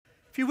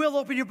If you will,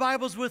 open your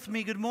Bibles with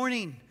me. Good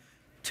morning.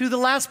 To the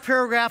last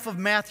paragraph of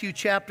Matthew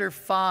chapter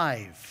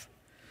 5.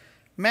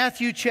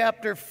 Matthew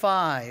chapter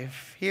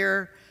 5.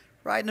 Here,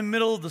 right in the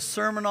middle of the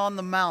Sermon on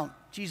the Mount,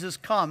 Jesus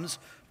comes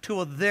to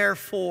a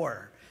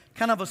therefore,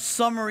 kind of a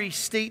summary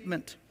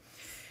statement.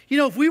 You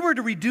know, if we were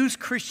to reduce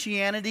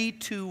Christianity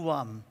to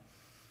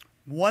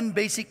one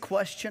basic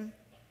question,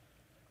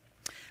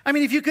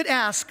 if you could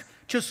ask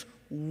just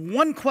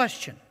one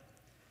question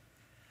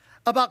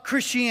about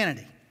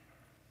Christianity,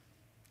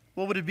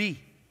 what would it be?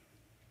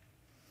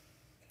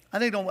 I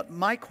think what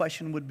my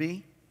question would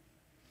be.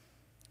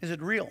 Is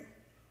it real?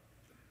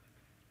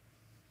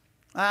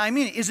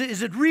 Is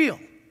it real?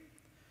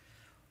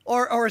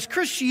 Or is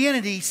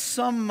Christianity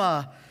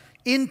some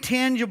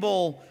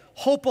intangible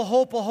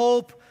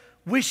hope,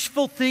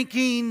 wishful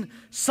thinking,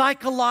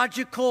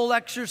 psychological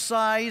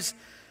exercise?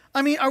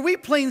 Are we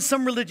playing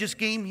some religious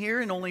game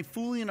here and only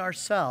fooling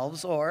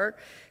ourselves? Or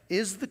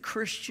is the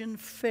Christian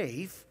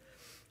faith,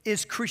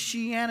 is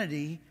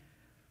Christianity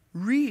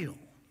real?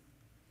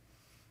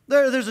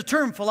 There's a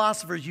term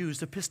philosophers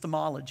use,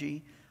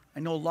 epistemology.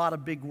 I know a lot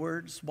of big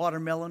words,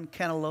 watermelon,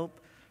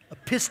 cantaloupe,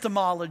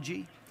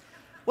 epistemology.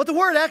 What the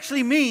word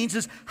actually means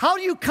is, how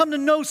do you come to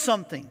know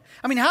something?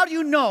 How do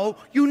you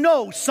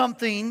know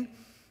something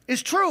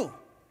is true?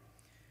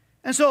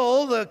 And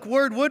so the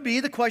question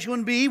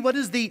would be, what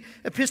is the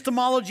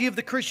epistemology of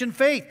the Christian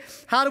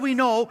faith? How do we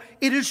know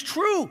it is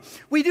true?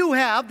 We do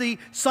have the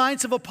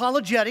science of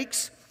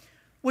apologetics,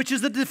 which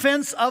is the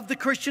defense of the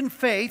Christian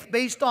faith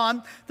based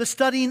on the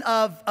studying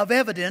of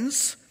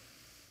evidence.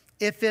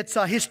 If it's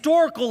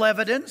historical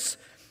evidence,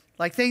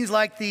 like things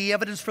like the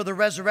evidence for the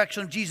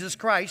resurrection of Jesus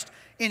Christ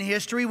in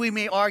history, we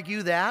may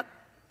argue that.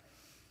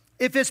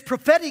 If it's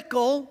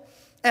prophetical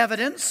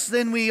evidence,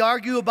 then we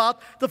argue about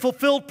the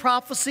fulfilled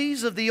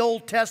prophecies of the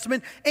Old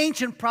Testament,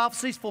 ancient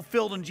prophecies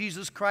fulfilled in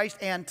Jesus Christ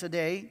and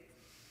today.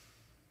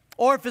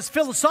 Or if it's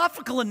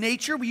philosophical in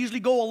nature, we usually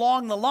go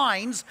along the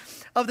lines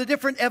of the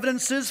different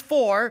evidences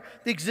for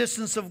the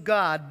existence of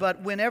God.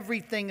 But when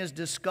everything is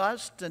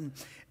discussed and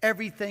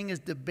everything is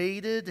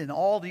debated and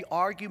all the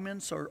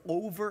arguments are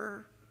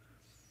over,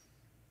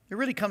 it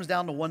really comes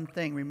down to one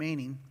thing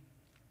remaining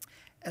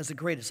as the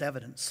greatest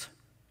evidence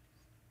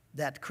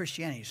that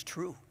Christianity is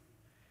true.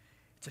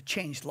 It's a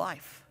changed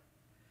life.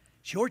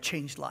 It's your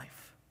changed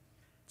life.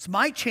 It's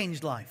my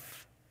changed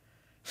life.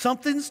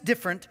 Something's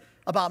different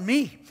about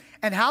me.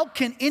 And how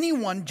can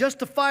anyone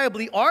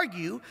justifiably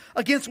argue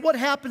against what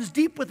happens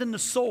deep within the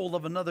soul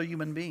of another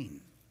human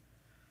being?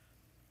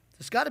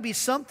 There's got to be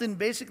something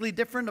basically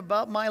different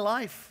about my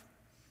life.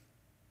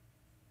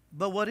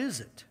 But what is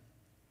it?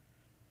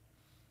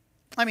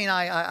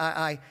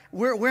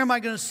 Where am I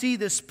going to see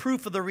this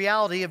proof of the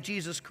reality of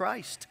Jesus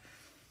Christ?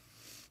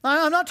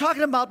 I'm not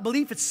talking about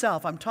belief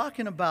itself. I'm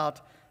talking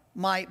about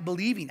my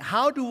believing.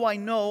 How do I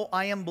know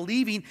I am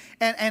believing?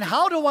 And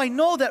how do I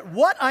know that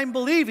what I'm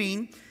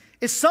believing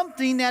is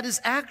something that is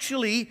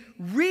actually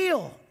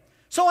real?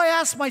 So I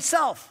ask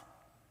myself,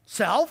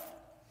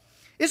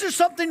 is there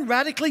something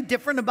radically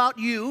different about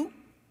you?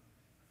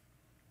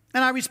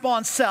 And I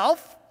respond,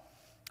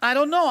 I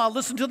don't know. I'll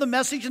listen to the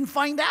message and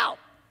find out.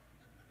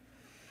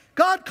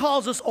 God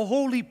calls us a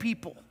holy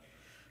people.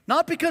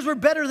 Not because we're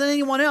better than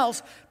anyone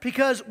else,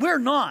 because we're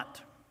not.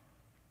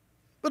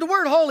 But the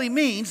word holy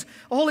means,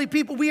 a holy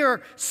people, we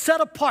are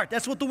set apart.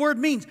 That's what the word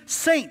means,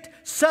 saint,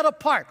 set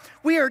apart.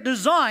 We are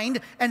designed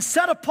and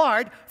set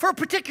apart for a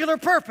particular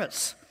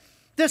purpose.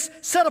 This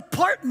set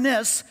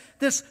apartness,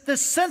 this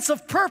sense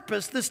of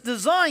purpose, this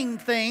design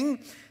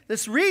thing,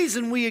 this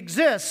reason we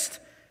exist,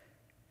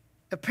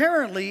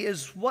 apparently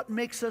is what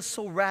makes us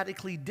so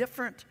radically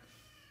different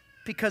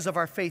because of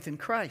our faith in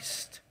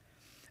Christ.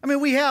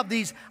 We have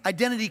these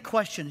identity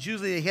questions.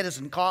 Usually they hit us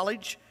in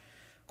college.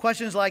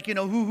 Questions like,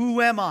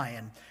 who am I?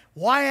 And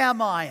why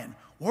am I? And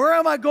where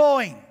am I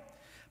going?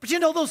 But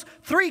those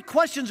three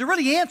questions are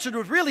really answered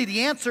with really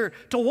the answer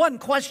to one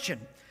question.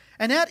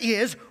 And that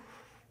is,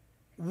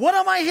 what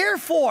am I here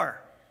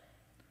for?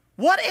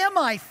 What am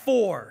I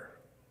for?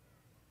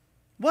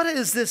 What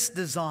is this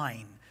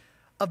design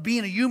of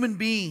being a human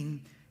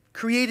being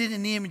created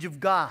in the image of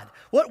God?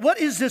 What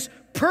is this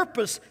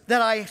purpose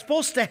that I'm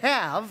supposed to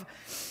have?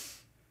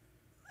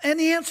 And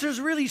the answer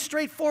is really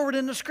straightforward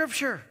in the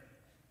Scripture.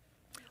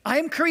 I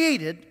am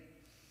created,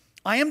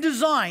 I am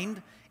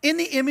designed in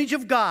the image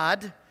of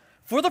God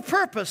for the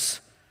purpose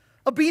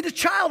of being a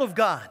child of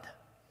God,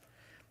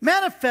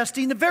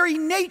 manifesting the very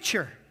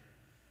nature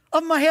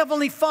of my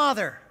Heavenly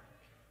Father.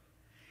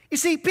 You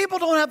see, people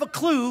don't have a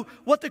clue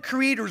what the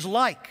Creator's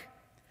like.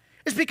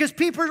 It's because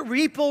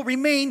people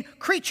remain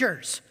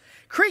creatures.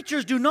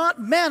 Creatures do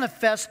not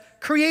manifest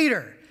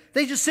Creator.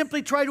 They just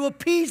simply try to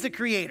appease the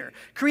Creator,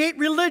 create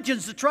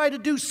religions to try to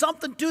do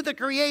something to the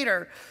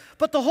Creator.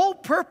 But the whole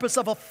purpose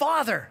of a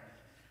father,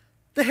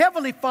 the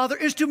Heavenly Father,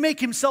 is to make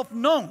Himself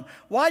known.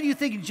 Why do you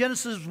think in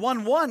Genesis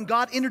 1:1,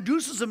 God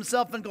introduces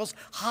Himself and goes,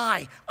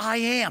 "Hi, I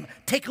am.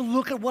 Take a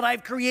look at what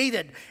I've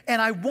created,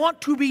 and I want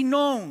to be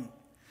known."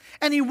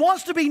 And He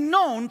wants to be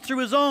known through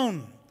His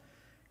own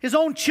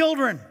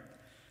children.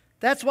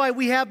 That's why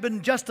we have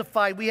been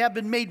justified. We have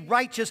been made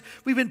righteous.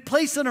 We've been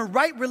placed in a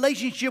right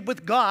relationship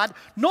with God,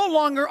 no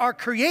longer our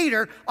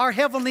Creator, our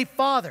Heavenly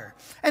Father.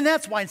 And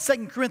that's why in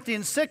 2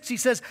 Corinthians 6, he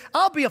says,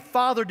 I'll be a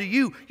father to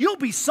you. You'll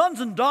be sons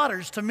and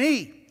daughters to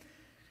me.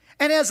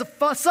 And as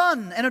a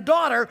son and a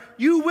daughter,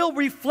 you will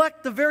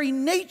reflect the very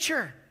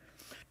nature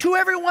to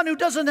everyone who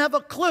doesn't have a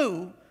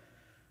clue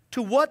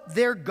to what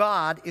their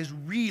God is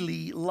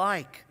really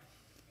like.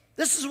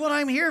 This is what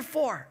I'm here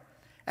for.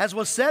 As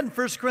was said in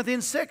 1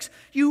 Corinthians 6,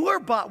 you were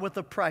bought with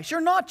a price.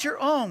 You're not your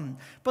own.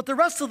 But the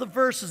rest of the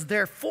verse is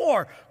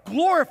therefore,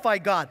 glorify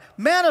God,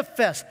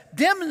 manifest,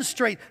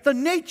 demonstrate the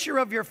nature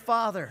of your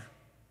Father.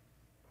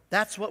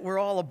 That's what we're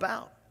all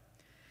about.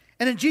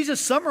 And then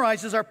Jesus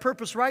summarizes our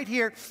purpose right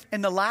here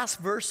in the last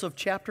verse of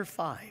chapter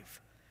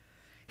 5.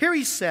 Here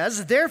he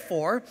says,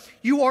 therefore,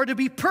 you are to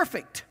be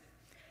perfect,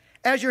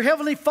 as your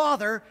heavenly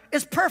Father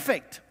is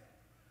perfect.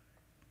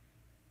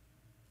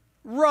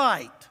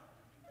 Right.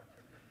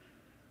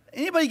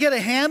 Anybody get a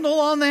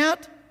handle on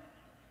that?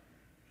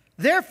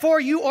 Therefore,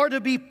 you are to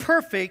be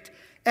perfect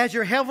as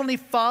your heavenly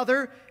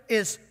Father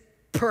is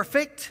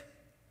perfect.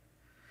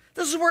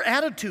 This is where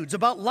attitudes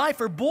about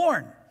life are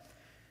born.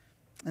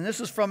 And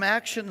this is from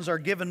actions are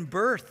given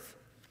birth.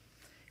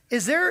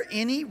 Is there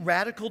any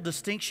radical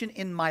distinction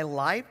in my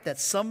life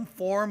that's some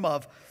form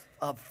of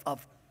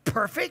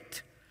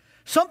perfect?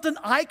 Something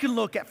I can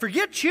look at.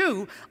 Forget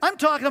you. I'm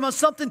talking about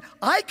something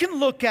I can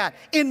look at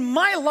in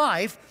my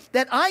life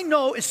that I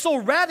know is so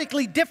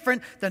radically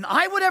different than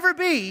I would ever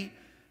be,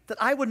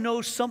 that I would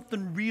know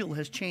something real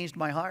has changed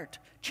my heart,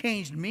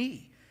 changed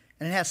me.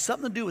 And it has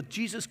something to do with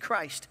Jesus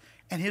Christ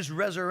and His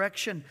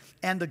resurrection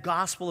and the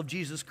gospel of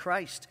Jesus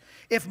Christ.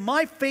 If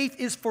my faith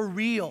is for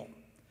real,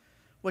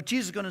 what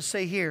Jesus is going to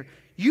say here,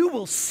 you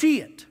will see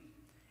it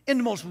in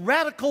the most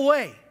radical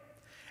way.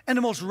 And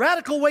the most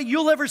radical way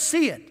you'll ever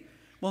see it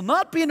will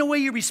not be in the way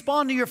you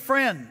respond to your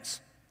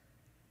friends.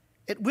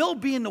 It will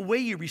be in the way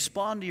you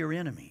respond to your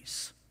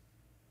enemies.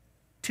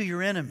 To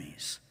your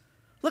enemies.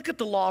 Look at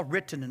the law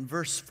written in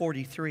verse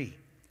 43.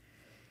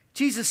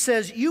 Jesus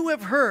says, you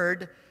have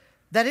heard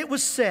that it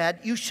was said,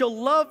 you shall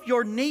love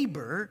your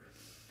neighbor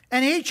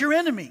and hate your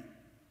enemy.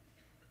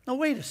 Now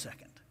wait a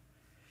second.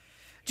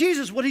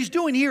 Jesus, what he's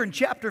doing here in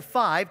chapter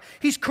 5,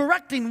 he's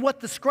correcting what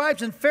the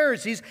scribes and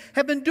Pharisees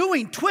have been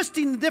doing,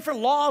 twisting the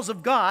different laws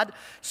of God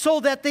so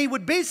that they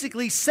would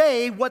basically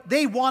say what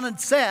they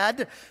wanted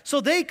said, so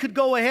they could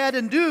go ahead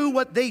and do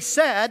what they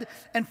said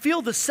and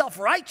feel the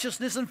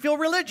self-righteousness and feel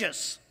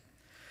religious.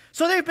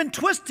 So they've been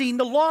twisting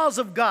the laws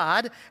of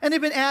God, and they've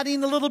been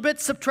adding a little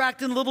bit,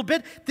 subtracting a little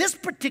bit. This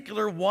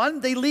particular one,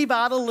 they leave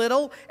out a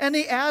little and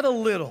they add a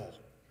little.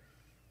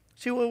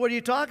 See, what are you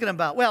talking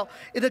about? Well,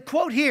 the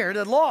quote here,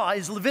 the law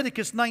is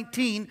Leviticus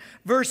 19,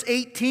 verse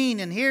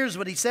 18. And here's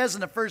what he says in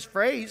the first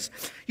phrase.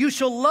 You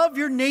shall love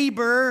your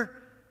neighbor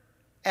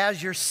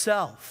as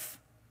yourself.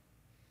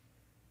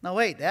 Now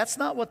wait, that's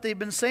not what they've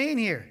been saying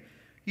here.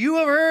 You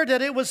have heard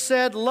that it was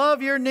said,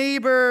 love your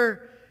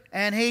neighbor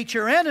and hate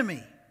your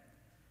enemy.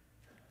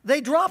 They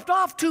dropped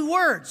off two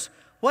words.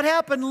 What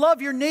happened?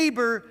 Love your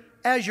neighbor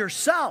as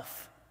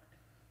yourself.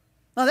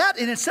 Now that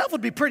in itself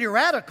would be pretty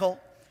radical.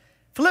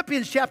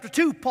 Philippians chapter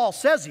 2, Paul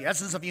says the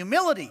essence of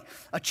humility,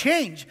 a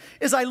change,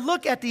 is I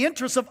look at the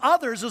interests of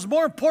others as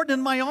more important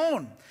than my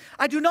own.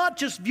 I do not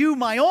just view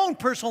my own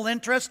personal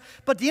interests,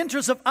 but the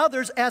interests of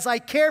others as I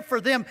care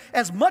for them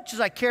as much as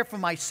I care for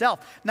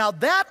myself. Now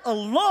that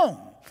alone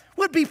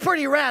would be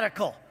pretty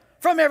radical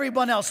from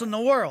everyone else in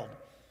the world.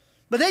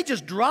 But they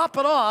just drop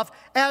it off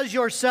as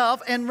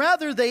yourself, and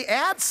rather they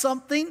add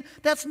something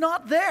that's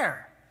not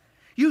there.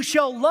 You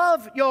shall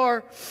love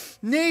your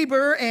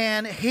neighbor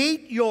and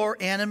hate your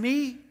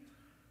enemy.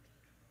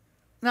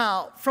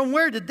 Now, from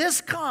where did this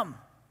come?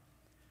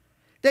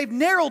 They've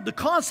narrowed the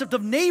concept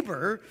of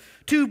neighbor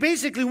to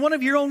basically one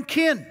of your own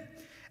kin,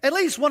 at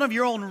least one of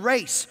your own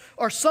race,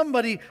 or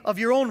somebody of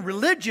your own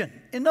religion.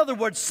 In other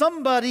words,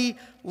 somebody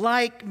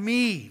like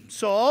me.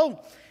 So,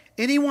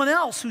 anyone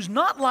else who's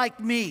not like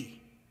me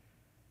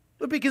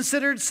would be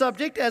considered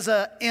subject as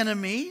an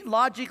enemy.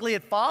 Logically,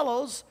 it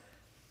follows.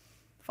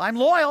 If I'm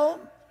loyal,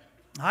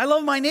 I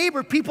love my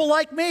neighbor, people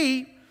like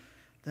me,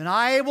 then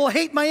I will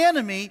hate my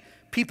enemy,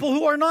 people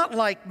who are not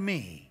like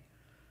me.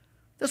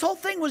 This whole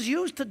thing was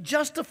used to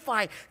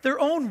justify their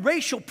own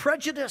racial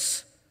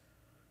prejudice.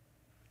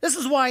 This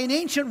is why in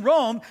ancient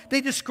Rome, they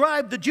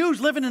described the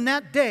Jews living in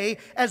that day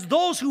as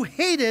those who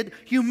hated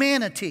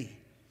humanity.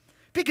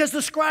 Because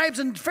the scribes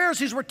and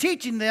Pharisees were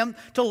teaching them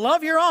to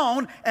love your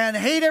own and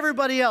hate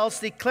everybody else,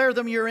 declare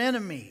them your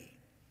enemy.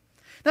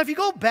 Now, if you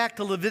go back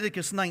to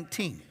Leviticus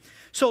 19,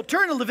 so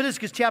turn to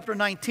Leviticus chapter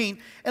 19,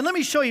 and let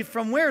me show you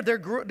from where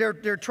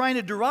they're trying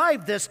to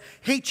derive this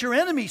hate your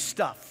enemy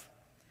stuff.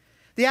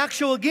 The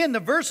actual, again, the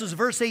verses,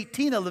 verse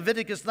 18 of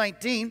Leviticus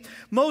 19,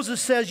 Moses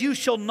says, you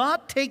shall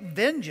not take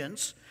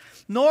vengeance,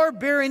 nor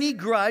bear any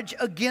grudge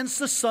against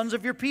the sons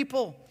of your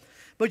people,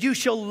 but you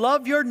shall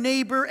love your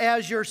neighbor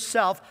as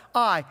yourself.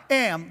 I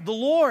am the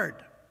Lord.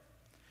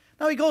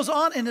 Now he goes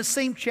on in the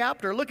same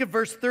chapter. Look at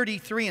verse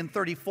 33 and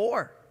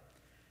 34.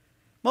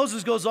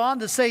 Moses goes on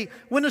to say,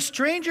 when a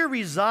stranger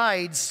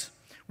resides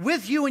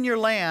with you in your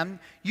land,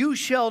 you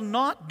shall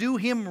not do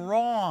him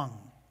wrong.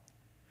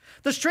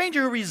 The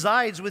stranger who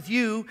resides with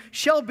you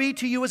shall be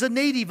to you as a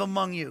native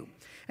among you,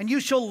 and you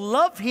shall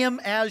love him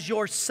as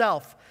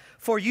yourself.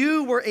 For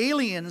you were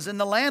aliens in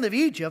the land of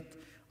Egypt.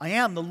 I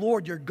am the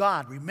Lord your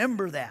God.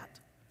 Remember that.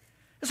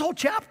 This whole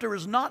chapter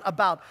is not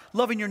about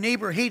loving your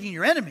neighbor, hating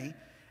your enemy.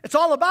 It's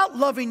all about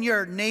loving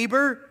your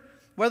neighbor,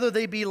 whether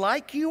they be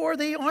like you or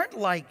they aren't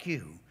like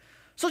you.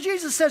 So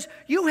Jesus says,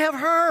 you have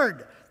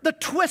heard the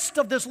twist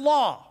of this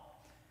law.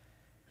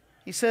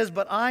 He says,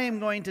 but I am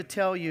going to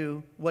tell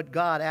you what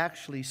God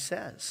actually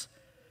says.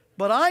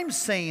 But I'm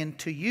saying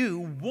to you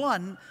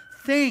one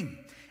thing.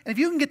 And if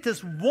you can get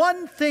this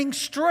one thing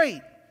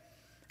straight,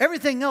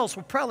 everything else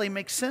will probably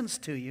make sense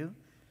to you.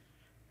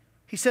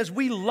 He says,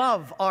 we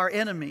love our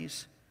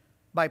enemies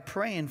by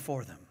praying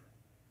for them.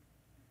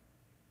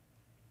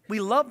 We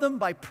love them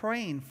by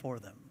praying for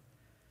them.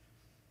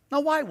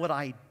 Now, why would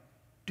I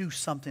do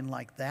something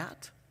like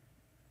that?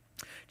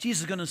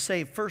 Jesus is going to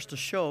say, first, to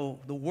show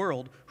the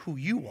world who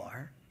you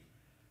are.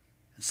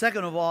 And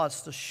second of all,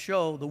 it's to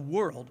show the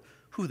world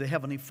who the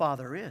Heavenly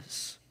Father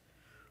is.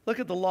 Look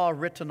at the law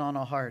written on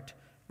a heart,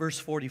 verse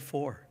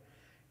 44.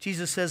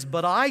 Jesus says,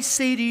 but I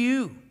say to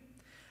you,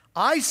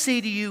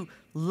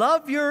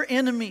 love your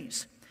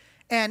enemies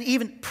and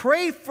even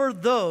pray for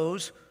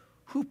those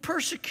who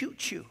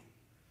persecute you.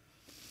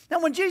 Now,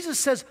 when Jesus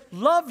says,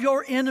 love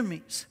your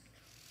enemies,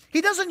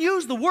 he doesn't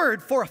use the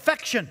word for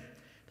affection.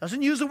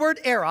 Doesn't use the word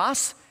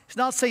eros. He's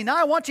not saying, now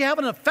I want you to have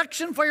an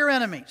affection for your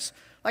enemies.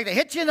 Like to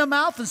hit you in the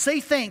mouth and say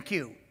thank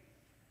you.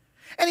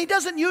 And he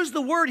doesn't use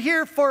the word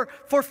here for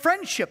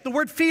friendship, the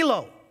word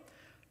philo.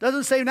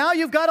 Doesn't say, now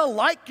you've got to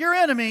like your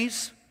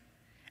enemies.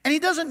 And he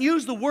doesn't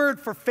use the word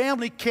for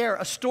family care,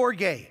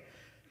 astorge.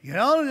 You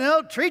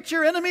know, treat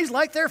your enemies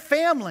like they're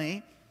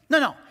family.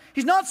 No.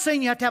 He's not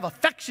saying you have to have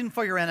affection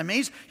for your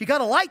enemies. You got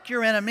to like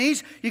your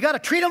enemies. You got to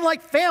treat them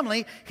like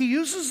family. He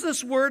uses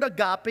this word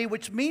agape,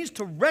 which means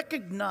to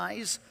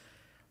recognize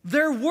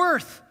their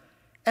worth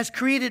as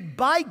created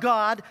by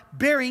God,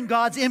 bearing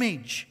God's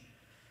image.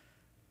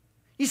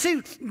 You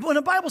see, when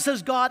the Bible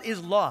says God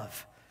is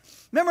love,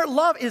 remember,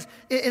 love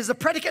is a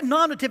predicate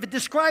nominative. It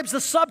describes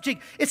the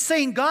subject. It's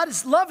saying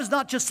love is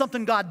not just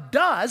something God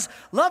does.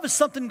 Love is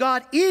something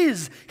God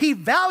is. He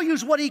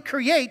values what he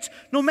creates,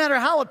 no matter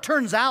how it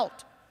turns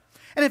out.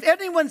 And if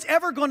anyone's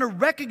ever going to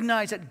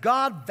recognize that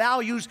God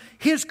values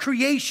his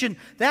creation,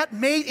 that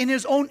made in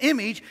his own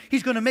image,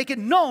 he's going to make it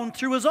known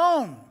through his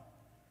own.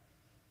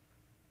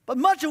 But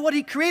much of what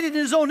he created in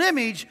his own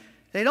image,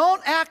 they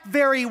don't act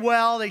very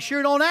well. They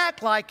sure don't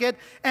act like it.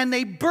 And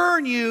they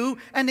burn you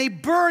and they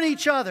burn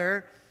each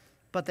other,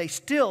 but they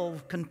still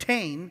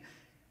contain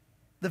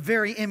the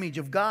very image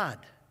of God.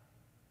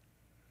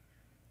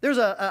 There's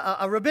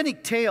a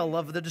rabbinic tale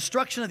of the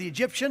destruction of the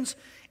Egyptians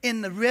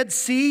in the Red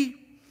Sea.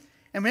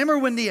 And remember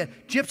when the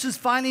Egyptians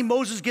finally,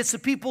 Moses gets the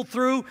people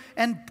through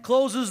and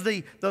closes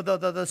the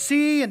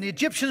sea and the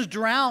Egyptians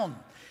drown.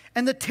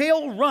 And the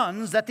tale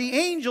runs that the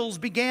angels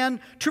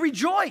began to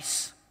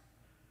rejoice.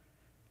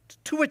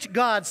 To which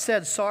God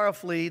said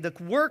sorrowfully, the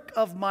work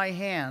of my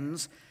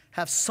hands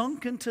have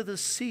sunk into the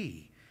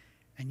sea,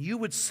 and you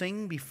would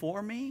sing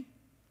before me?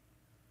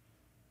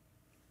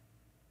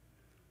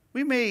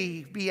 We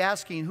may be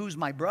asking, who's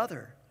my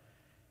brother?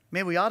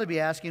 Maybe we ought to be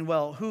asking,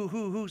 well,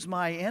 who's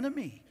my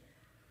enemy?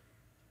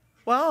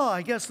 Well,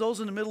 I guess those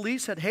in the Middle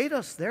East that hate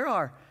us, they're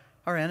our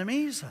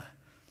enemies.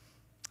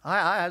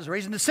 I was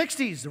raised in the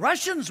 60s. The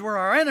Russians were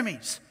our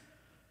enemies.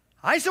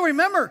 I still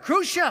remember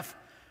Khrushchev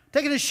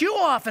taking his shoe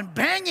off and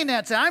banging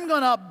that, saying, I'm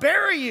going to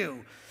bury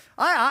you.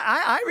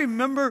 I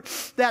remember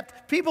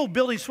that people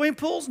building swimming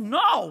pools.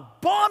 No,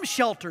 bomb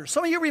shelters.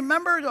 Some of you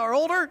remember, are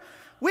older.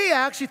 We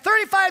actually,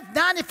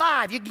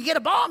 $35.95, you can get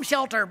a bomb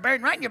shelter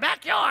buried right in your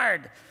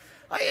backyard.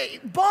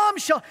 Bomb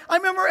shelter. I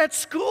remember at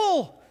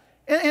school,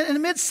 in the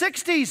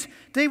mid-60s,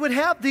 they would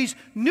have these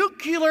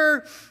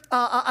nuclear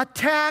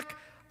attack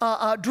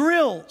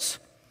drills.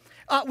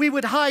 We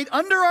would hide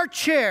under our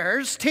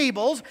chairs,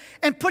 tables,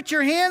 and put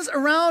your hands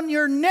around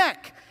your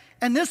neck.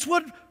 And this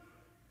would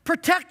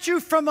protect you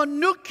from a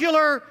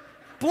nuclear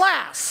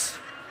blast.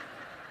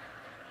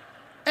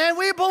 And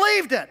we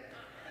believed it.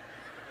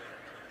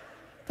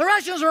 The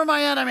Russians were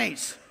my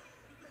enemies.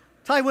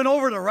 So I went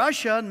over to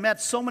Russia and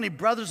met so many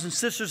brothers and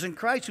sisters in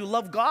Christ who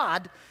love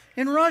God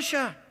in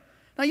Russia.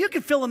 Now, you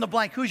can fill in the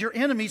blank, who's your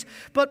enemies,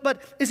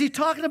 but is he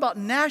talking about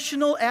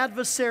national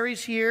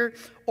adversaries here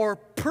or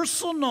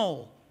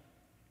personal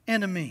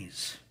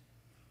enemies?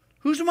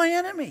 Who's my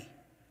enemy?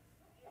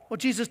 Well,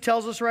 Jesus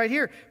tells us right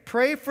here,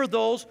 pray for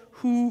those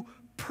who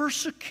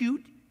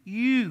persecute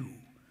you.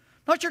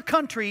 Not your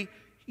country,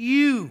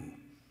 you.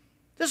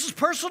 This is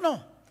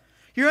personal.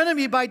 Your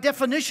enemy, by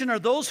definition, are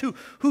those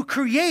who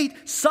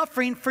create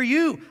suffering for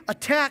you,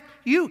 attack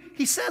you.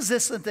 He says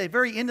this at the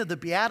very end of the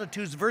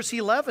Beatitudes, verse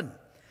 11.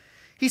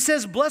 He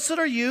says, blessed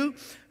are you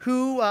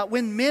who,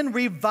 when men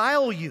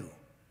revile you,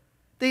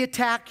 they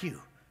attack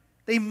you,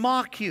 they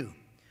mock you.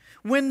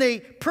 when they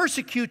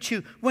persecute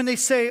you, when they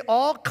say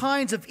all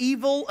kinds of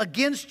evil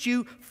against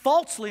you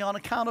falsely on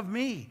account of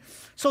me.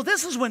 So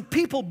this is when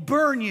people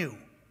burn you.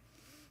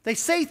 They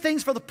say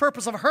things for the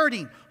purpose of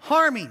hurting,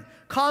 harming,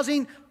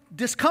 causing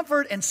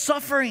discomfort and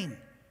suffering.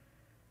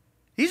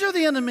 These are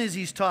the enemies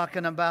he's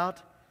talking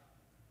about.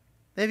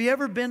 Have you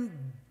ever been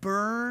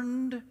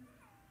burned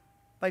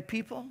by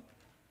people?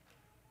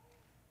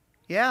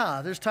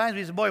 Yeah, there's times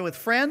we say, boy, with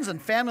friends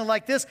and family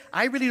like this,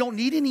 I really don't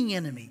need any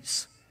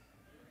enemies.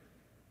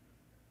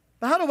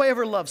 But how do I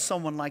ever love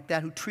someone like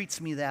that who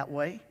treats me that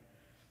way?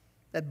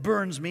 That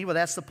burns me? Well,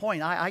 that's the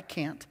point. I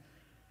can't.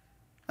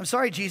 I'm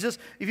sorry, Jesus.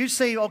 If you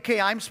say, okay,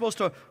 I'm supposed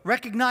to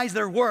recognize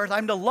their worth,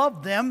 I'm to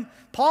love them.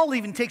 Paul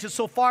even takes it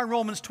so far in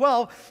Romans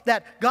 12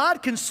 that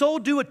God can so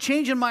do a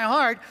change in my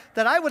heart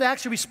that I would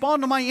actually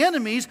respond to my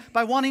enemies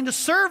by wanting to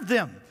serve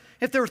them.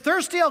 If they're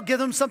thirsty, I'll give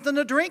them something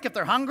to drink. If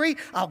they're hungry,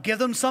 I'll give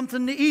them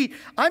something to eat.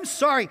 I'm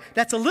sorry,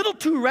 that's a little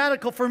too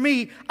radical for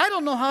me. I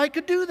don't know how I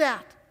could do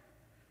that.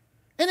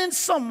 And then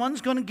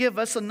someone's going to give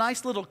us a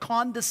nice little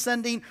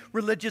condescending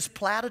religious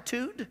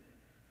platitude.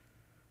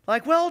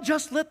 Like, well,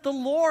 just let the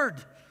Lord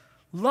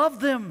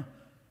love them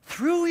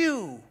through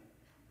you.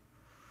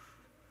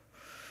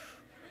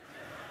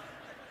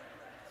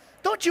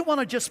 Don't you want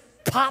to just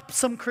pop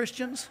some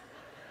Christians?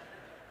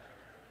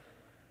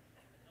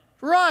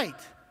 Right.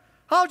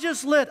 I'll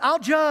just let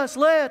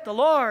the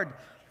Lord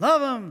love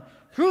them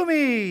through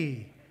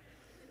me.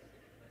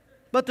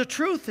 But the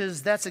truth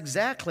is that's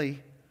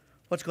exactly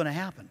what's going to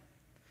happen.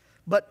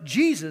 But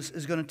Jesus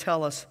is going to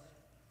tell us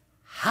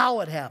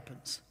how it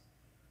happens.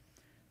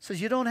 He says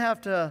you don't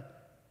have to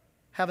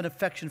have an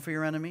affection for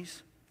your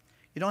enemies.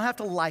 You don't have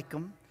to like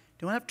them.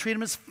 You don't have to treat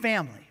them as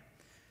family.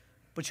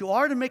 But you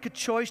are to make a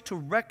choice to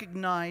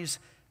recognize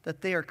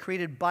that they are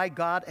created by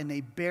God and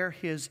they bear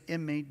His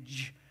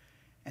image.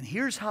 And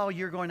here's how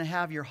you're going to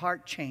have your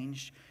heart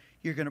changed.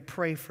 You're going to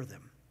pray for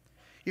them.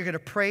 You're going to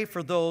pray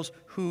for those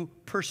who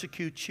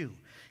persecute you.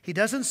 He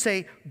doesn't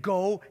say,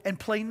 go and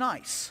play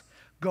nice.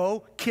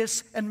 Go,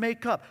 kiss, and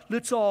make up.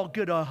 Let's all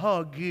get a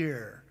hug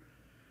here.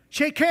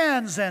 Shake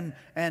hands and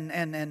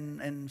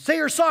say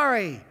you're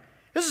sorry. He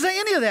doesn't say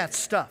any of that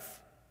stuff.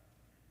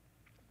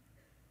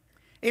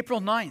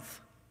 April 9th,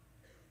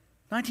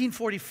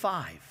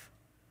 1945,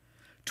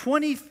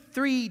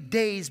 23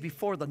 days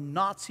before the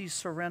Nazis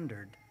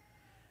surrendered,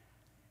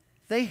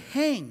 they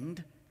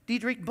hanged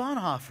Dietrich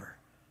Bonhoeffer,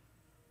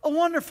 a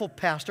wonderful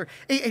pastor,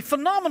 a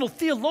phenomenal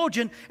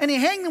theologian, and he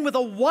hanged him with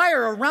a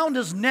wire around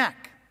his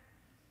neck.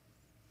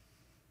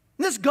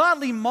 This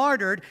godly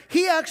martyr,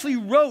 he actually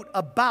wrote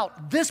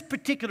about this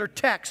particular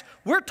text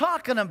we're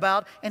talking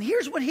about, and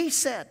here's what he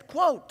said,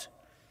 quote,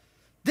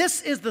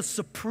 "This is the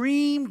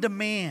supreme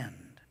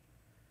demand.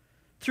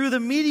 Through the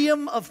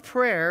medium of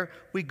prayer,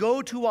 we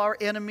go to our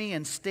enemy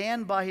and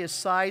stand by his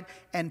side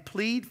and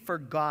plead for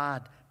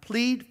God.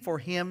 Plead for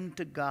him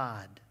to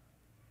God."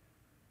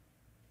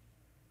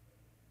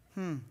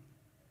 You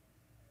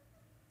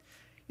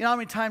know how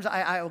many times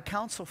I will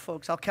counsel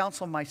folks, I'll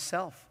counsel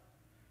myself.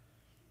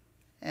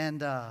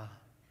 And they'll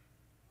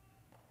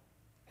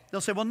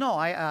say, well, no,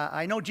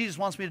 I know Jesus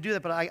wants me to do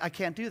that, but I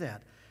can't do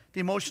that.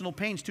 The emotional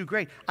pain's too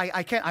great.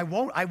 I can't, I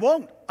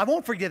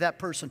won't forgive that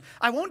person.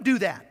 I won't do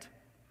that.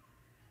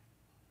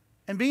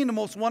 And being the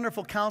most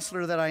wonderful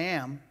counselor that I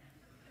am,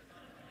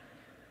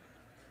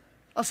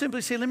 I'll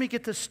simply say, let me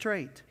get this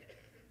straight.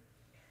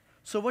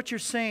 So what you're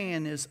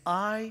saying is,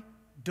 I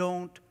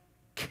don't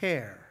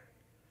care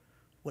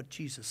what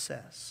Jesus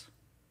says.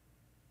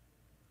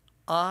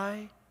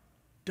 I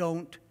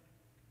don't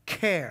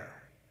care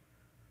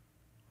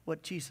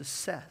what Jesus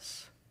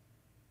says.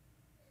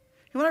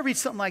 When I read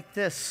something like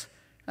this,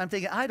 I'm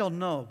thinking, I don't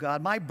know,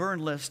 God. My burn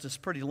list is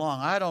pretty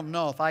long. I don't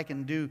know if I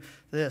can do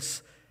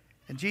this.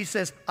 And Jesus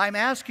says, I'm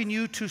asking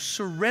you to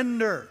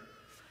surrender.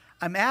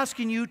 I'm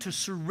asking you to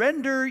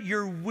surrender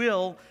your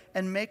will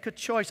and make a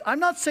choice. I'm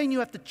not saying you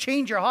have to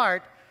change your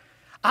heart.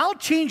 I'll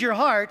change your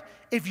heart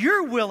if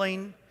you're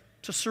willing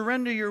to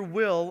surrender your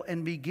will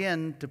and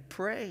begin to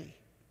pray.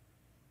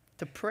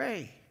 To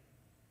pray.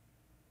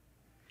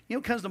 You know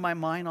what comes to my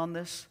mind on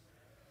this?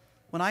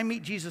 When I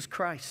meet Jesus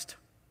Christ,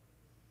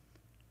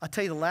 I'll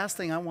tell you the last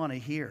thing I want to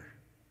hear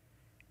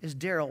is,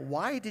 Daryl,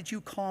 why did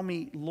you call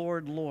me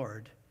Lord,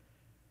 Lord,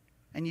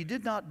 and you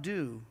did not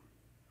do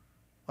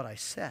what I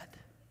said?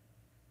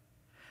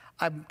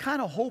 I'm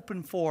kind of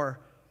hoping for,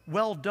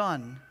 well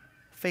done,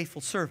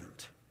 faithful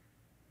servant.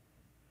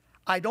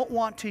 I don't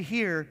want to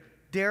hear,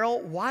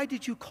 Daryl, why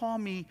did you call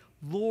me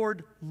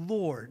Lord,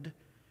 Lord,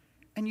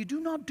 and you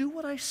do not do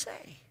what I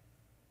say?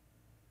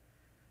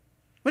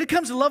 When it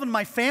comes to loving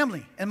my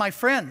family and my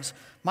friends,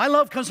 my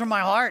love comes from my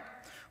heart.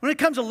 When it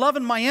comes to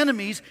loving my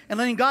enemies and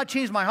letting God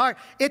change my heart,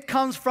 it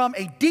comes from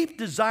a deep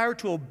desire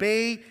to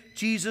obey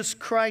Jesus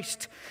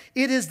Christ.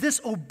 It is this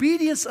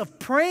obedience of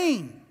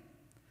praying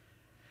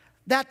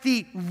that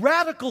the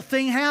radical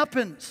thing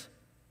happens.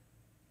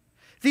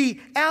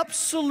 The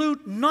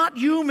absolute not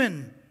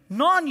human,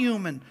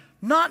 non-human,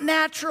 not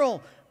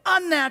natural,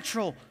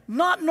 unnatural,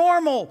 not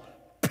normal,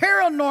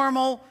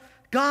 paranormal,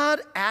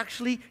 God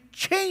actually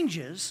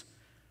changes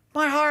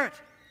my heart.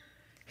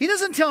 He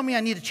doesn't tell me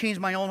I need to change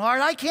my own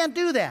heart. I can't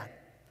do that.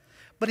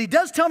 But He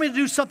does tell me to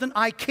do something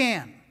I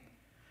can.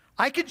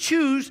 I can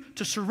choose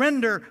to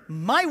surrender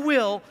my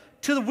will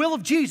to the will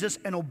of Jesus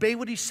and obey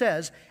what He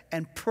says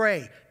and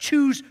pray.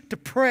 Choose to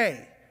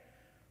pray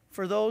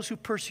for those who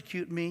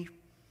persecute me,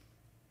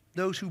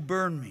 those who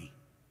burn me.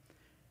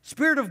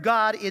 Spirit of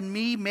God in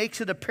me makes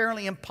it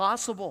apparently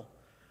impossible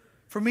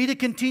for me to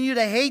continue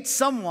to hate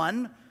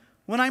someone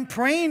when I'm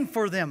praying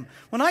for them.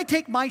 When I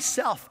take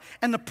myself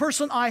and the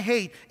person I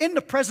hate in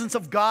the presence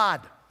of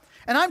God,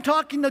 and I'm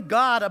talking to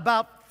God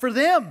about for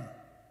them,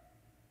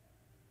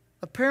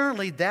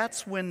 apparently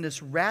that's when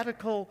this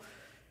radical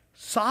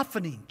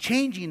softening,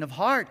 changing of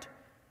heart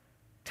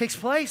takes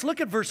place.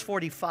 Look at verse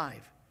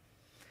 45.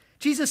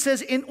 Jesus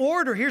says, in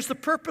order, here's the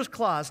purpose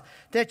clause,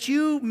 that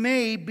you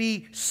may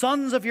be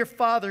sons of your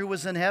Father who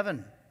is in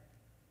heaven.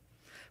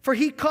 For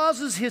He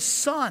causes His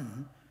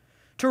sun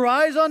to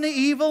rise on the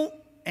evil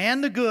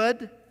and the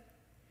good.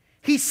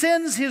 He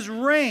sends His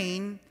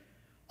rain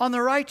on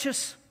the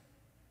righteous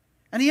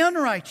and the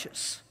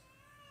unrighteous.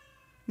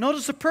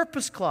 Notice the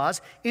purpose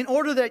clause, in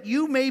order that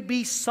you may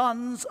be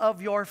sons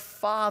of your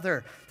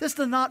Father. This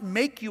does not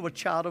make you a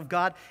child of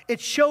God. It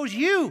shows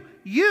you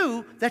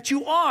that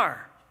you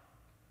are.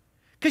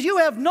 Because you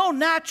have no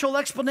natural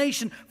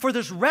explanation for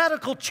this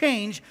radical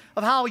change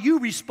of how you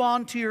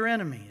respond to your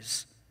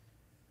enemies.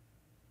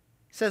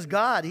 It says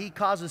God, He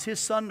causes His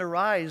sun to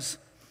rise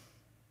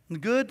in the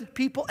good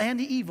people and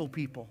the evil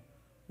people.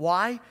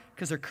 Why?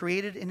 Because they're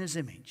created in His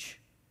image.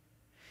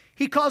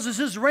 He causes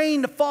His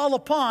rain to fall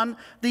upon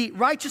the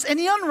righteous and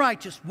the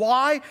unrighteous.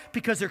 Why?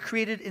 Because they're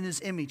created in His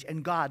image.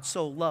 And God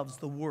so loves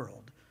the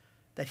world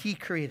that He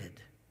created.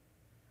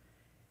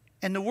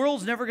 And the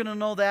world's never going to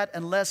know that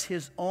unless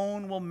His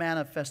own will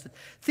manifest it.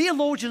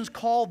 Theologians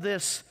call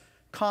this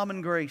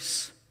common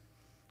grace.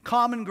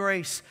 Common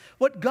grace.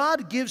 What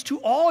God gives to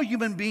all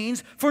human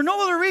beings for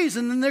no other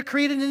reason than they're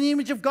created in the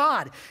image of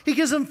God. He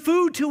gives them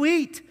food to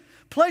eat,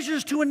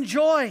 pleasures to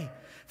enjoy,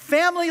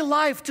 family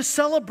life to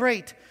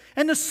celebrate,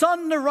 and the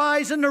sun to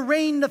rise and the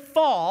rain to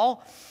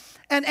fall.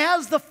 And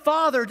as the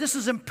Father, this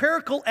is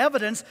empirical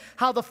evidence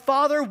how the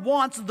Father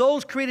wants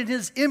those created in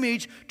His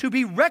image to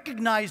be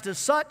recognized as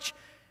such.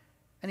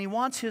 And He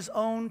wants His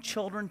own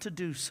children to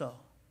do so.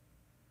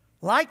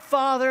 Like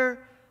Father,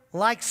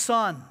 like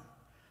Son.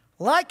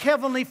 Like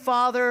Heavenly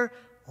Father,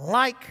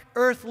 like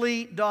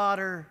earthly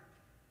daughter.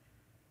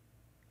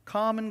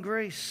 Common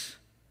grace.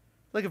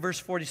 Look at verse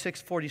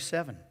 46,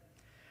 47.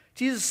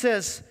 Jesus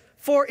says,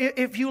 for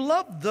if you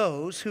love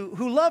those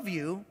who love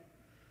you,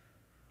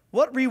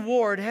 what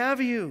reward have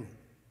you?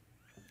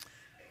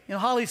 You know,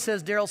 Holly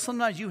says, Daryl,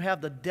 sometimes you have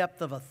the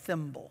depth of a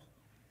thimble.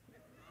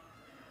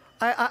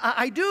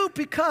 I do,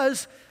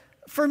 because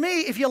for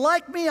me, if you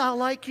like me, I'll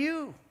like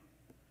you.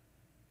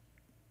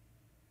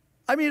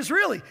 I mean, it's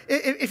really,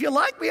 if you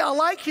like me, I'll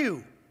like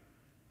you,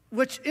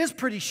 which is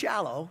pretty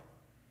shallow.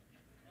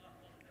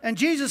 And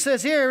Jesus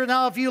says here,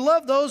 now if you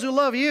love those who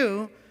love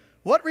you,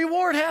 what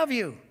reward have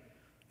you?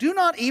 Do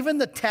not even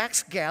the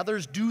tax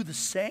gatherers do the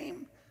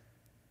same?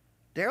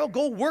 Daryl,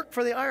 go work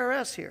for the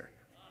IRS here.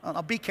 Oh,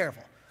 now be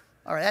careful.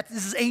 All right,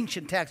 this is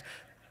ancient tax.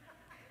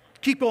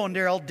 Keep going,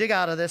 Daryl. Dig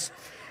out of this.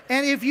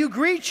 And if you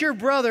greet your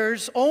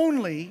brothers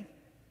only,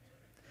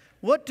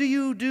 what do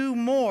you do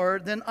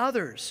more than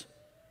others?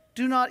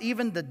 Do not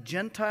even the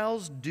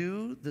Gentiles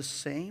do the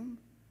same?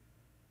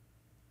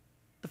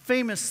 The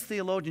famous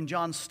theologian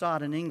John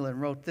Stott in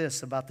England wrote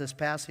this about this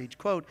passage,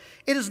 quote,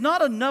 it is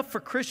not enough for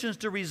Christians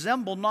to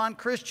resemble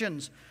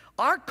non-Christians.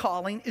 Our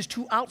calling is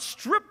to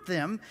outstrip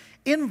them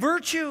in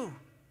virtue.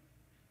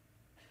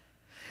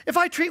 If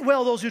I treat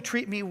well those who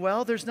treat me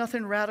well, there's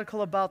nothing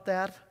radical about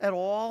that at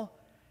all.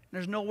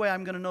 There's no way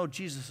I'm going to know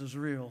Jesus is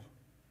real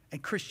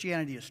and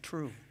Christianity is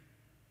true.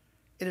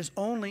 It is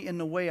only in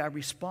the way I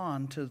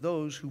respond to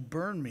those who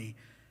burn me,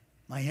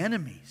 my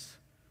enemies.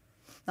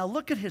 Now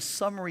look at his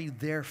summary,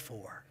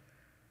 therefore.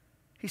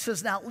 He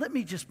says, now let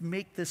me just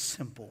make this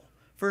simple.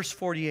 Verse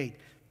 48,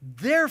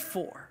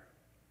 therefore,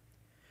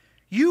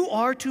 you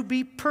are to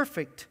be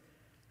perfect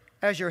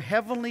as your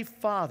heavenly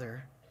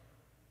Father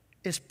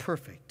is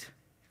perfect.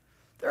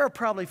 There are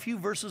probably few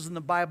verses in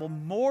the Bible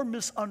more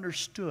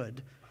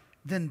misunderstood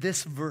than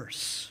this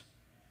verse.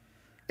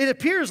 It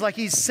appears like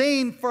he's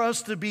saying for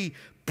us to be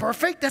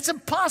perfect. That's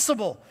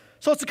impossible.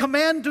 So it's a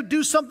command to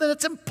do something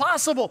that's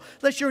impossible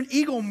unless you're an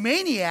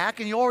egomaniac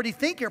and you already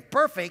think you're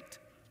perfect.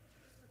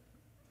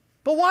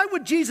 But why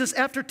would Jesus,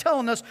 after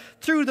telling us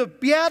through the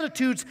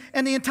Beatitudes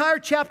and the entire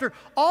chapter,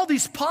 all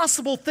these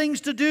possible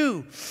things to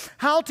do,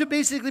 how to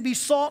basically be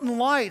salt and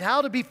light,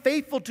 how to be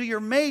faithful to your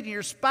mate and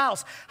your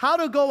spouse, how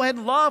to go ahead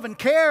and love and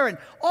care, and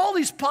all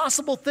these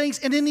possible things,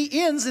 and in the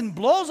ends, and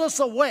blows us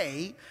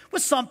away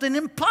with something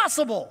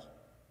impossible.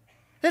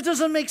 It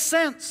doesn't make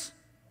sense.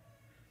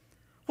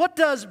 What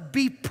does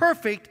be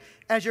perfect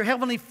as your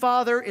heavenly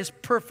Father is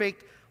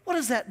perfect? What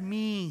does that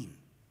mean?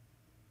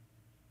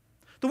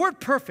 The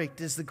word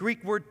perfect is the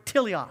Greek word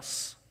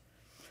teleos.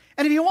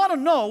 And if you want to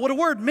know what a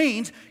word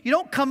means, you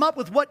don't come up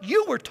with what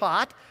you were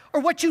taught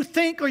or what you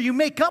think, or you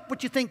make up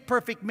what you think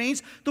perfect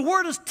means. The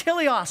word is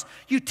teleos.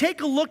 You take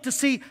a look to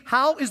see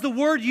how is the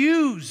word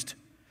used.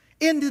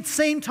 In the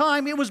same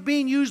time it was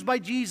being used by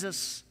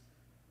Jesus.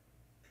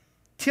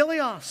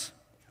 Teleos.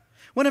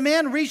 When a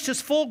man reached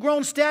his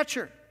full-grown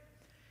stature,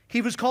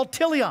 he was called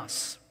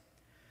teleos.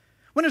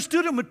 When a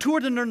student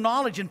matured in their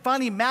knowledge and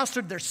finally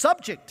mastered their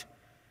subject,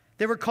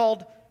 they were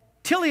called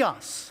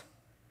teleos.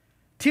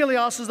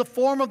 Teleos is the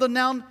form of the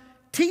noun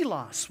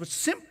telos, which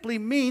simply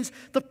means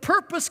the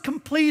purpose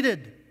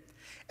completed.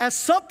 As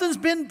something's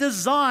been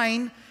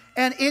designed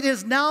and it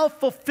is now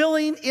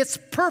fulfilling its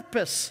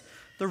purpose.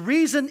 The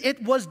reason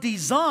it was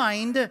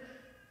designed,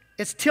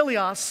 it's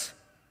teleos,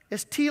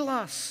 it's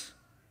telos.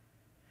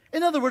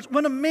 In other words,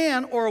 when a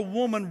man or a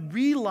woman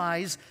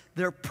realize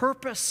their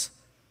purpose,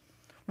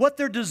 what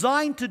they're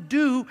designed to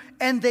do,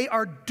 and they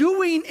are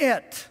doing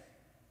it,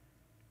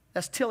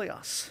 that's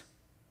teleos.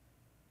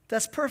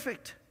 That's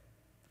perfect.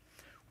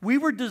 We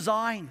were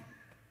designed.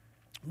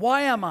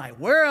 Why am I?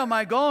 Where am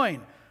I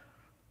going?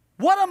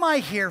 What am I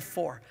here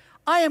for?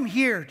 I am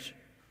here,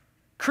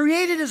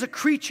 created as a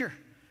creature,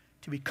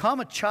 to become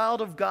a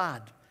child of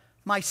God.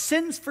 My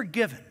sins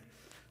forgiven.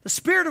 The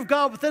Spirit of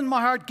God within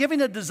my heart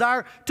giving a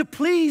desire to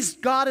please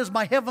God as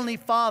my Heavenly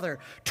Father,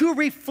 to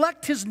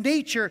reflect His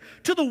nature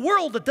to the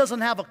world that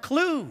doesn't have a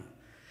clue.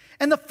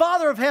 And the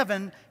Father of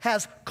heaven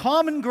has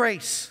common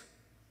grace.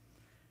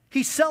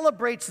 He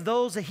celebrates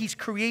those that He's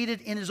created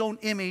in His own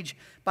image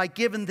by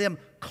giving them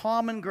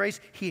common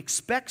grace. He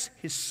expects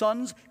His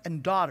sons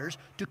and daughters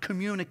to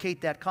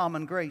communicate that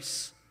common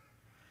grace.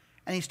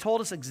 And He's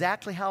told us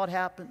exactly how it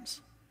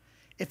happens.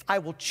 If I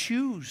will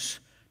choose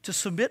to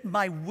submit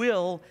my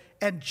will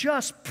and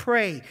just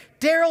pray,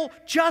 Daryl,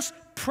 just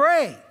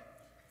pray,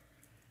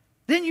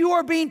 then you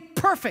are being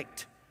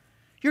perfect.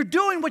 You're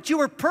doing what you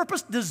were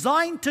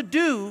designed to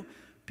do,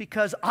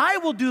 because I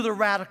will do the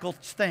radical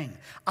thing.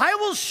 I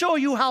will show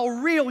you how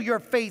real your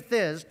faith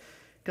is,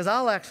 because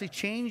I'll actually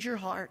change your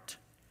heart.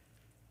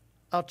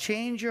 I'll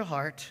change your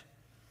heart.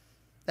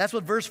 That's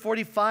what verse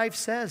 45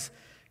 says.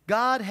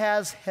 God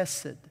has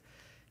hesed.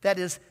 That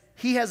is,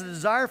 He has a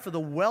desire for the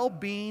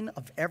well-being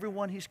of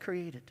everyone He's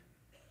created.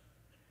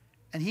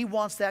 And He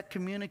wants that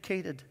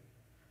communicated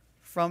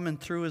from and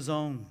through His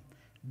own.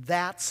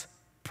 That's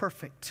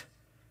perfect.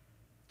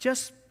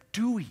 Just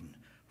doing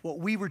what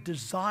we were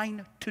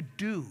designed to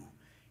do.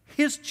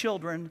 His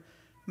children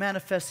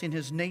manifesting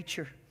His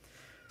nature.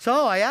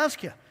 So I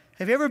ask you,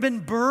 have you ever been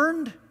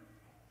burned?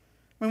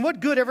 I mean, what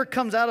good ever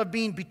comes out of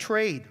being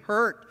betrayed,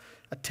 hurt,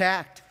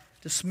 attacked,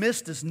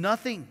 dismissed as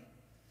nothing?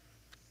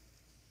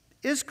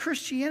 Is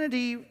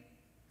Christianity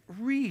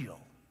real?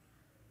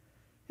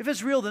 If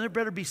it's real, then there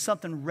better be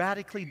something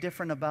radically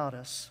different about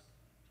us.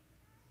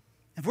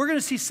 If we're going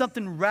to see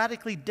something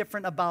radically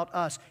different about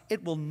us,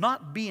 it will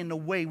not be in the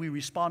way we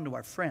respond to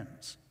our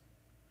friends.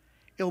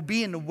 It will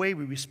be in the way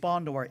we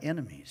respond to our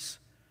enemies.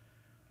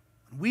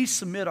 We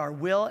submit our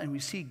will and we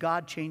see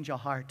God change our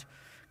heart.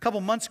 A couple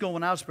months ago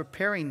when I was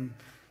preparing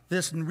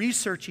this and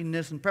researching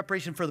this in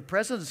preparation for the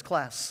president's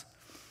class,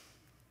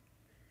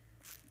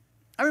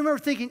 I remember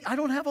thinking, I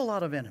don't have a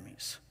lot of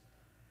enemies.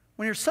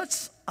 When you're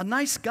such a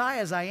nice guy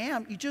as I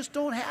am, you just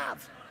don't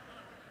have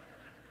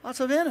lots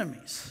of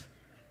enemies.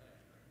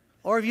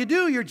 Or if you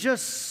do, you're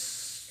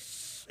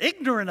just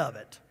ignorant of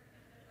it.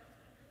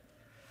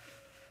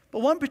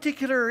 But one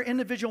particular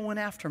individual went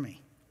after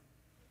me.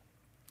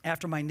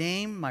 After my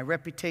name, my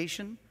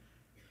reputation,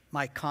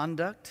 my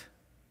conduct.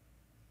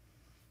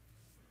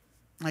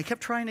 And I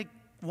kept trying to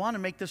want to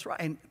make this right.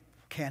 And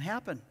can't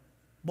happen.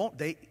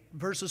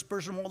 This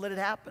person won't let it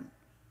happen.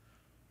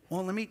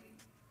 Won't let me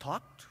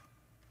talk.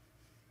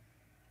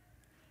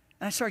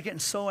 And I started getting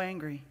so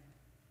angry.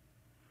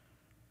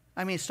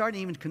 I mean, it started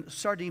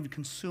to even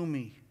consume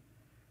me.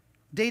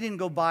 Day didn't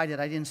go by that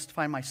I didn't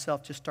find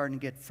myself just starting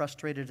to get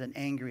frustrated and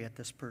angry at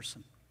this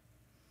person.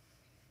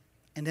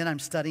 And then I'm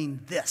studying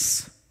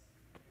this.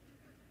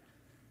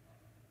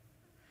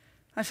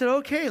 I said,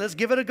 okay, let's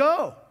give it a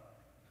go.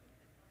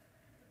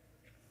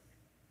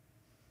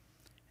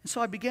 And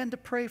so I began to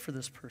pray for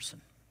this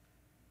person.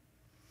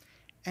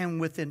 And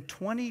within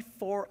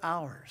 24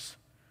 hours,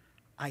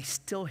 I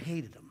still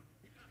hated him.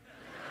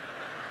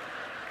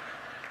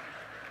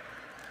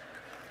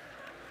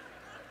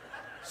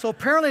 So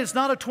apparently it's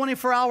not a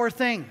 24-hour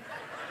thing.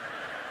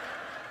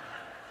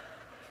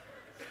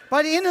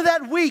 By the end of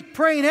that week,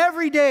 praying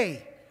every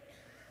day,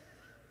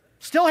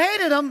 still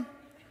hated him.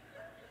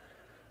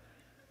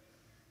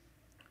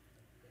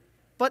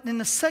 But in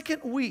the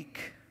second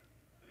week,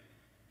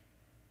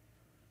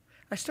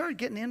 I started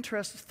getting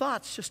interested.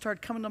 Thoughts just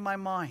started coming to my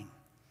mind.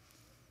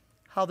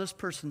 How this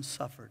person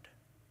suffered.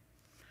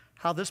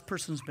 How this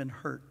person's been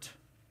hurt.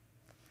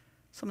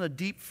 Some of the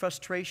deep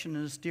frustration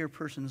in this dear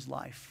person's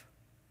life.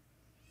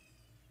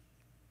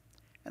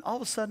 And all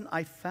of a sudden,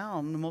 I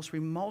found the most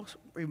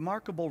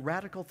remarkable,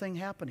 radical thing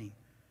happening.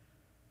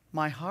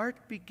 My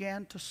heart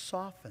began to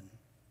soften.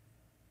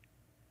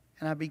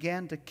 And I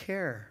began to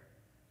care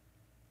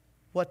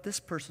what this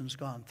person's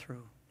gone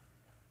through.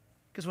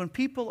 Because when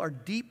people are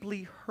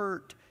deeply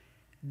hurt,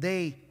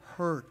 they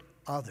hurt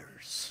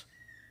others.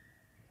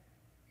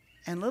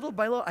 And little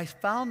by little, I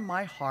found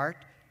my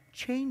heart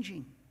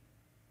changing.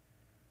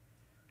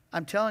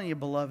 I'm telling you,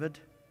 beloved,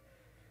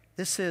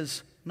 this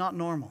is not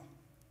normal.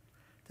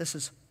 This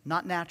is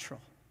not natural.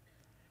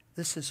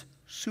 This is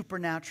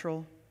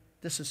supernatural.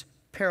 This is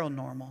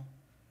paranormal.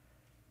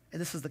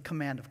 And this is the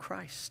command of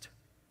Christ.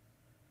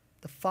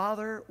 The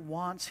Father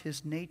wants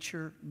His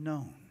nature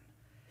known.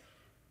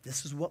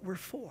 This is what we're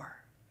for.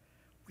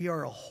 We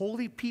are a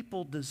holy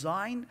people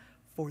designed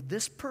for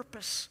this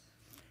purpose.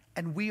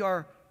 And we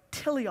are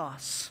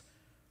teleos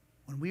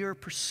when we are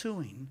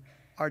pursuing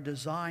our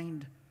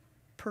designed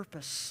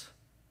purpose.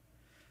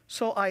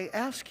 So I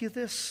ask you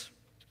this.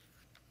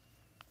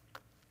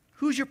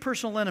 Who's your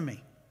personal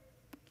enemy?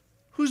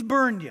 Who's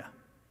burned you?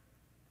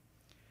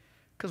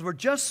 Because we're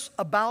just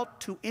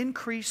about to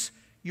increase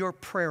your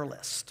prayer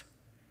list.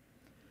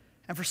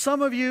 And for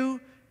some of you,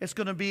 it's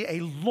going to be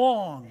a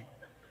long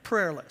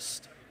prayer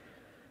list.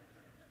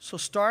 So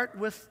start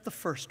with the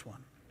first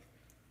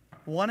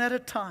one at a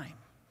time.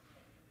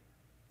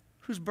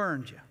 Who's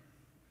burned you?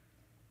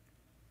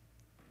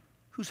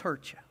 Who's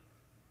hurt you?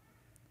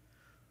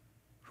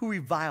 Who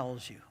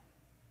reviles you,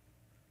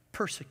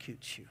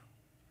 persecutes you,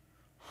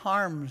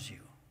 harms you?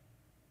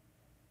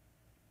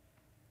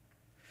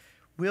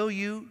 Will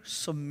you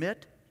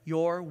submit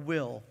your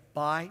will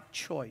by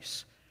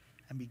choice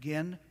and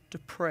begin to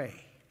pray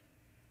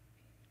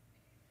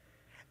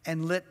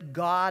and let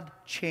God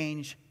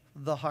change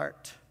the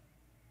heart?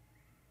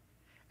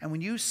 And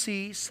when you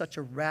see such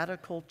a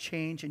radical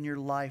change in your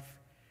life,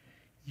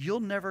 you'll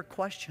never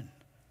question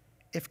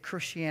if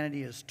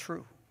Christianity is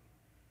true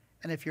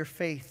and if your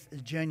faith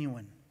is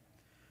genuine.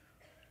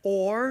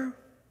 Or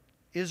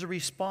is a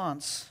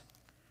response,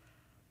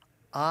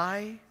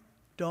 I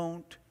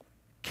don't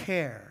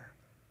care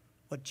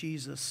what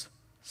Jesus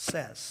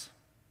says.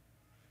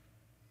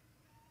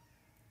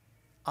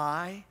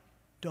 I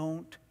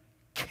don't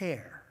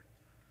care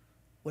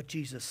what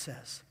Jesus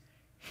says.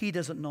 He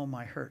doesn't know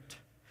my hurt.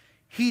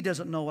 He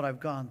doesn't know what I've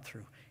gone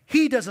through.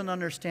 He doesn't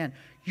understand.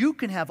 You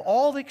can have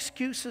all the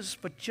excuses,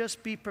 but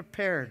just be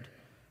prepared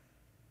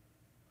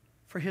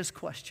for His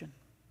question.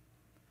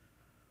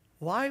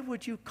 Why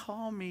would you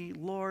call me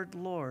Lord,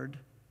 Lord,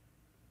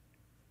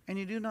 and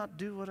you do not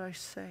do what I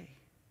say?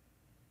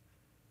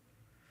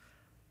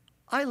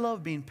 I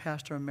love being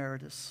pastor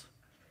emeritus,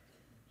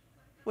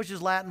 which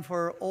is Latin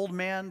for old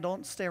man,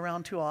 don't stay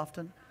around too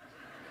often.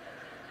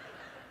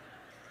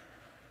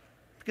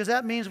 Because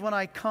that means when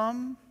I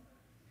come,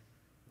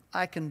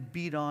 I can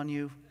beat on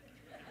you.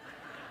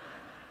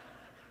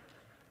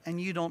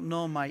 And you don't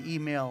know my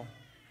email.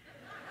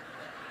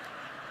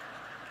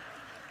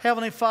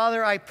 Heavenly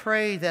Father, I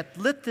pray that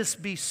let this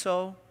be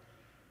so.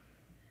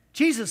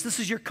 Jesus, this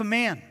is your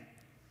command.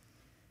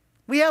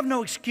 We have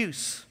no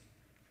excuse.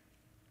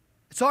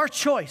 It's our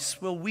choice.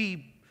 Will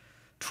we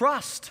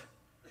trust?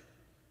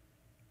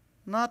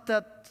 Not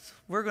that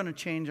we're going to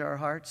change our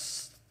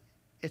hearts.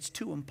 It's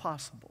too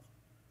impossible.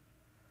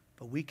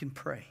 But we can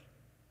pray.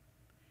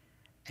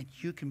 And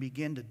you can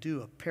begin to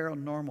do a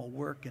paranormal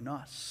work in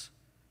us.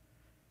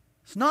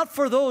 It's not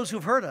for those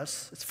who've hurt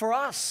us. It's for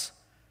us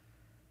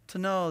to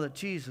know that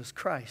Jesus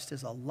Christ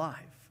is alive.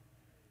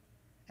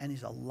 And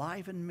He's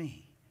alive in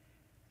me.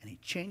 And He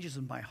changes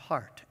in my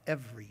heart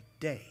every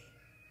day.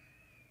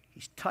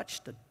 He's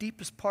touched the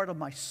deepest part of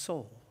my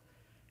soul.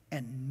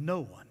 And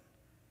no one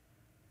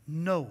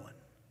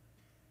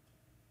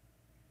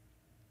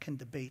can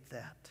debate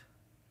that.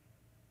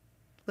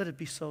 Let it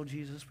be so,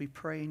 Jesus. We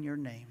pray in your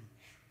name.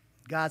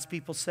 God's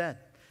people said,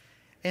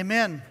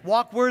 amen.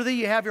 Walk worthy.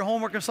 You have your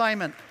homework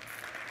assignment.